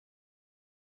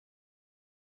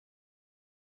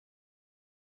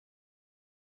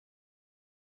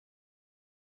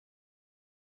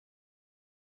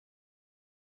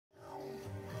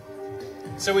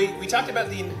So we talked about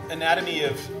the anatomy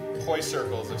of poi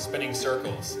circles, of spinning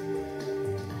circles.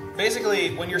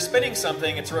 Basically, when you're spinning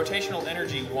something, its rotational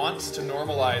energy wants to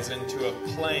normalize into a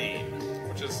plane,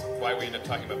 which is why we end up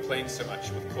talking about planes so much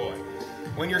with poi.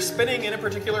 When you're spinning in a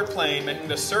particular plane,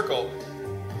 making a circle,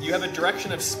 you have a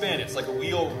direction of spin. It's like a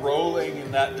wheel rolling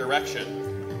in that direction.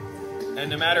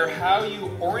 And no matter how you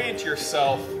orient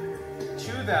yourself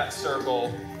to that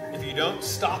circle, if you don't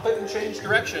stop it and change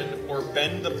direction or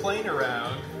bend the plane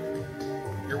around,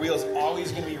 your wheel is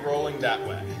always going to be rolling that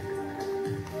way.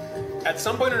 At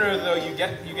some point or another, though, you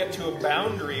get to a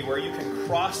boundary where you can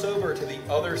cross over to the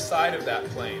other side of that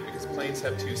plane, because planes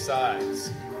have two sides.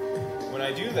 When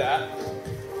I do that,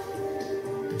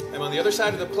 I'm on the other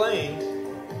side of the plane,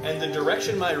 and the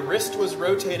direction my wrist was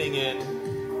rotating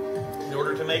in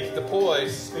order to make the poi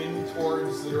spin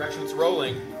towards the direction it's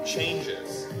rolling,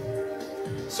 changes.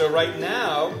 So right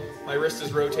now, my wrist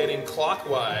is rotating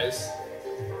clockwise,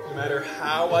 no matter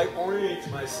how I orient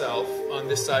myself on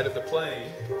this side of the plane.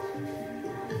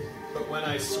 But when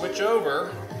I switch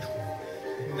over,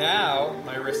 now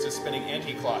my wrist is spinning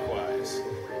anti-clockwise.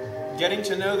 Getting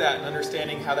to know that and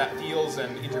understanding how that feels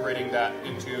and integrating that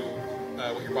into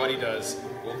what your body does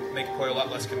will make poi a lot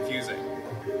less confusing.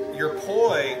 Your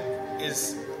poi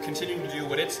is continuing to do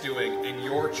what it's doing, and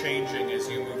you're changing as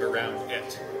you move around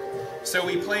it. So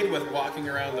we played with walking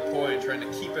around the poi and trying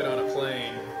to keep it on a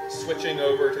plane, switching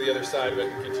over to the other side of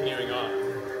it and continuing on.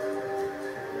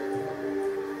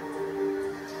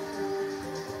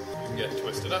 You can get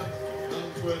twisted up, you can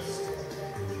untwist,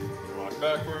 walk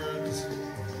backwards.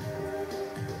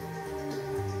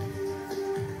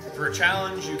 For a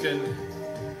challenge, you can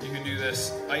do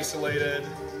this isolated.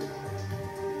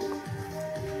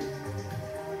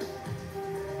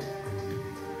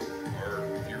 Or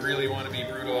if you really want to be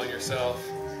brutal on yourself,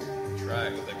 try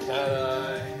it with a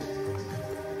cat-eye.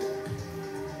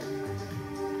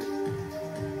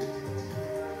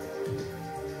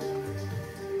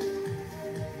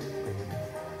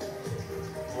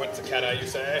 What's a cat-eye, you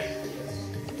say?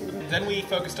 Then we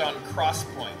focused on cross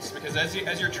points, because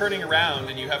as you're turning around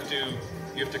and you have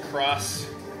to cross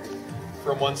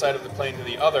from one side of the plane to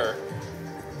the other,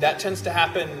 that tends to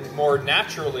happen more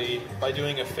naturally by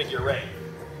doing a figure eight.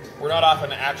 We're not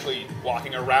often actually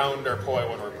walking around our poi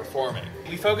when we're performing.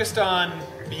 We focused on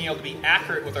being able to be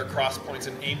accurate with our cross points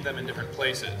and aim them in different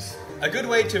places. A good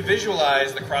way to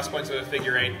visualize the cross points of a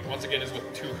figure eight, once again, is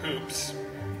with two hoops.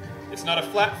 It's not a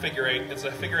flat figure eight, it's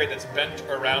a figure eight that's bent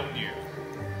around you.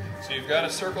 So you've got a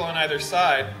circle on either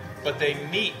side, but they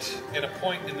meet in a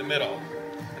point in the middle.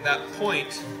 And that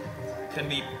point can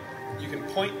be, you can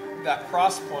point that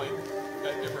cross point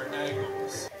at different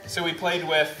angles. So we played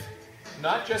with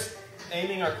not just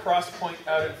aiming our cross point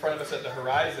out in front of us at the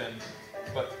horizon,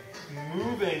 but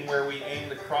moving where we aim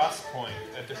the cross point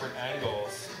at different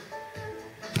angles.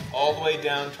 All the way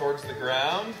down towards the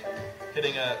ground,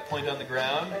 hitting a point on the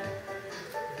ground,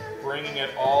 bringing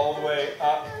it all the way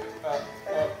up, up,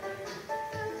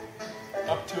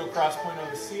 up to a cross point on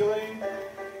the ceiling.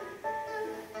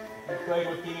 We played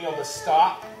with being able to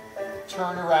stop,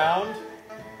 turn around,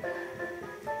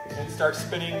 and start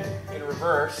spinning in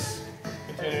reverse,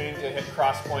 continuing to hit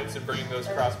cross points and bringing those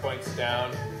cross points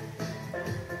down.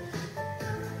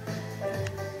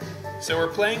 So we're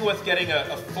playing with getting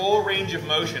a full range of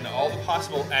motion, all the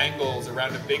possible angles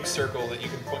around a big circle that you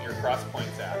can point your cross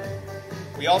points at.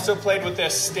 We also played with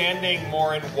this standing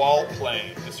more in wall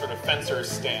plane, this sort of fencer's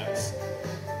stance.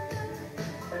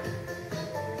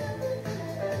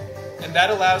 And that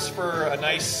allows for a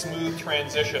nice smooth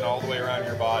transition all the way around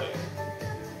your body.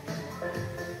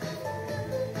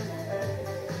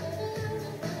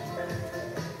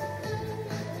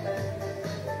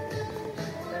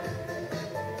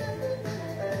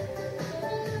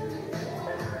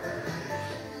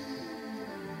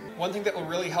 One thing that will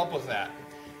really help with that,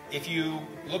 if you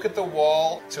look at the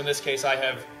wall, so in this case I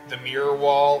have the mirror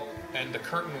wall and the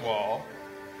curtain wall,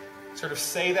 sort of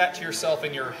say that to yourself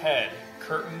in your head.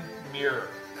 Curtain, mirror,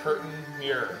 curtain,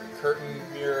 mirror, curtain,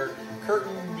 mirror,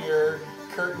 curtain, mirror,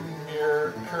 curtain,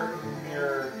 mirror, curtain,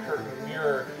 mirror, curtain,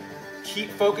 mirror.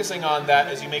 Keep focusing on that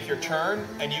as you make your turn,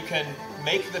 and you can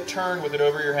make the turn with it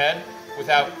over your head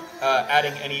without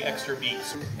adding any extra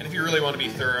beats. And if you really want to be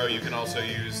thorough, you can also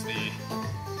use the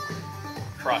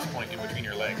cross point in between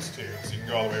your legs too, so you can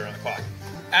go all the way around the clock.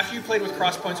 After you've played with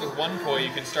cross points with one poi, you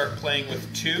can start playing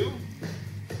with two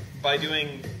by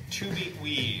doing 2-beat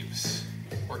weaves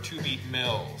or 2-beat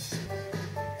mills.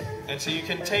 And so you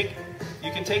can take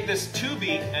this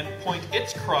 2-beat and point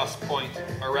its cross point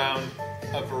around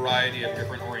a variety of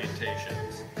different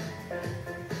orientations.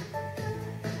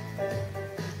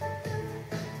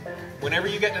 Whenever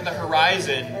you get to the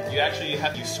horizon, you actually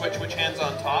have to switch which hand's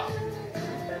on top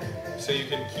so you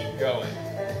can keep going.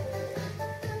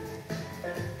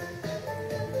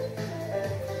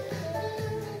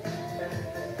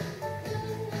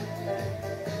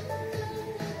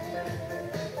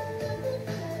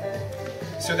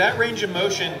 So that range of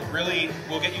motion really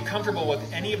will get you comfortable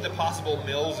with any of the possible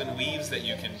mills and weaves that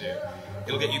you can do.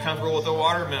 It'll get you comfortable with a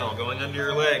water mill going under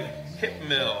your leg, hip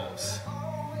mills,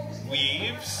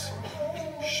 weaves,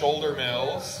 shoulder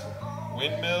mills,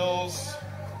 windmills,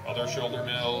 other shoulder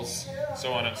mills,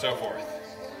 so on and so forth.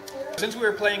 Since we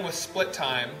were playing with split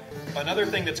time, another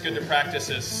thing that's good to practice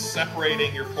is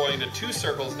separating your poi into two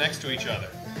circles next to each other.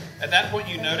 At that point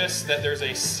you notice that there's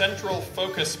a central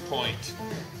focus point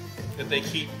that they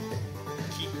keep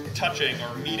touching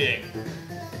or meeting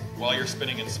while you're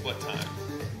spinning in split time.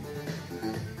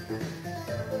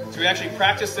 So we actually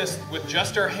practice this with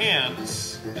just our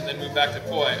hands and then move back to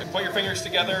poi. Put your fingers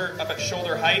together up at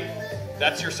shoulder height.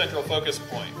 That's your central focus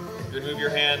point. You're going to move your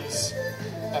hands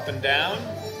up and down,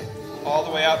 all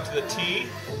the way out to the T,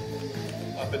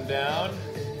 up and down,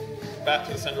 back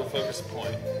to the central focus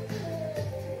point.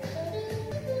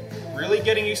 Really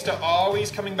getting used to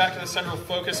always coming back to the central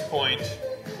focus point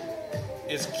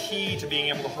is key to being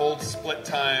able to hold split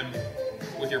time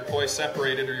with your poi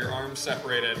separated or your arms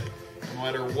separated, no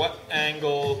matter what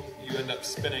angle you end up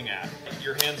spinning at.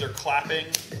 Your hands are clapping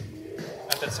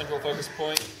at that central focus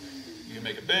point. You can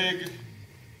make it big,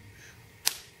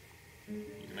 you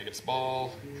can make it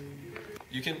small.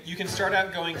 You can start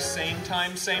out going same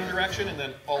time, same direction, and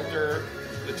then alter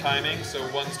the timing so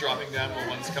one's dropping down while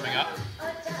one's coming up.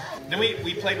 Then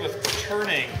we played with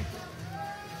turning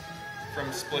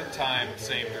from split time,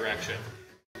 same direction.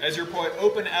 As your poi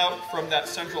open out from that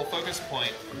central focus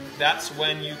point, that's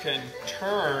when you can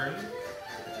turn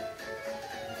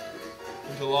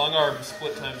into long arms,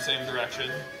 split time, same direction,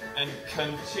 and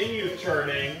continue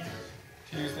turning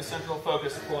to use the central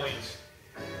focus point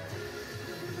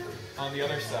on the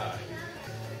other side.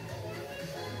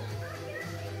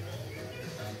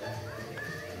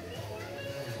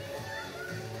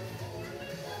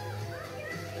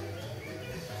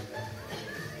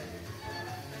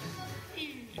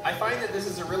 I find that this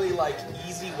is a really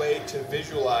easy way to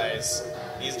visualize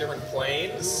these different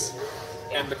planes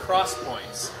and the cross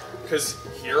points. Because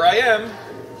here I am,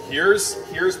 here's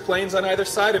planes on either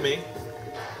side of me,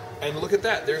 and look at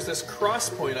that, there's this cross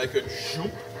point I could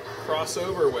cross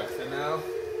over with, and now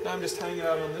I'm just hanging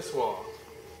out on this wall.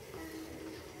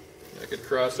 I could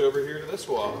cross over here to this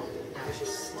wall.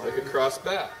 I could cross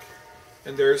back,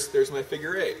 and there's my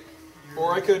figure eight.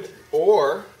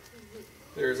 Or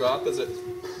there's opposite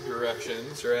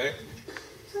directions, right?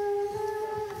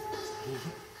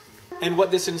 And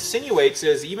what this insinuates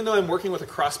is, even though I'm working with a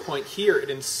cross point here, it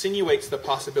insinuates the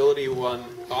possibility of one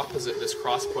opposite this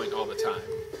cross point all the time.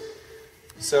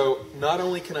 So not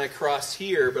only can I cross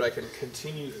here, but I can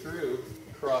continue through,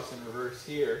 cross and reverse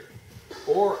here,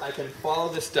 or I can follow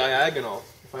this diagonal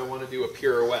if I want to do a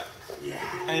pirouette. Yeah.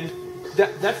 And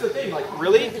that's the thing,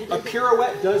 really, a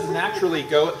pirouette does naturally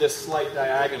go at this slight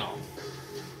diagonal.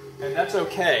 And that's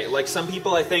okay. Some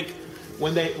people, I think,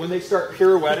 when they start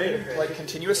pirouetting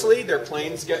continuously, their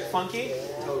planes get funky,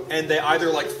 and they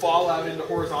either fall out into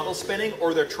horizontal spinning,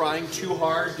 or they're trying too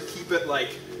hard to keep it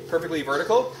perfectly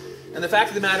vertical. And the fact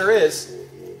of the matter is,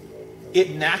 a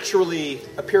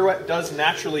pirouette does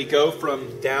naturally go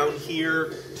from down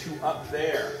here to up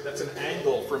there. That's an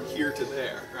angle from here to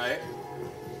there, right?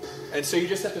 And so you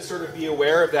just have to sort of be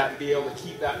aware of that and be able to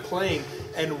keep that plane.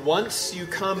 And once you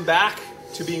come back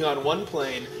to being on one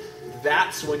plane,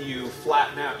 that's when you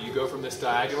flatten out. You go from this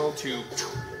diagonal to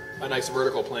a nice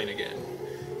vertical plane again.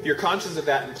 If you're conscious of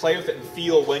that and play with it and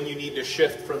feel when you need to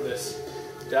shift from this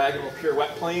diagonal pirouette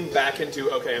plane back into,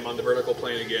 okay, I'm on the vertical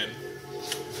plane again,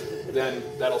 then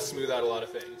that'll smooth out a lot of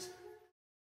things.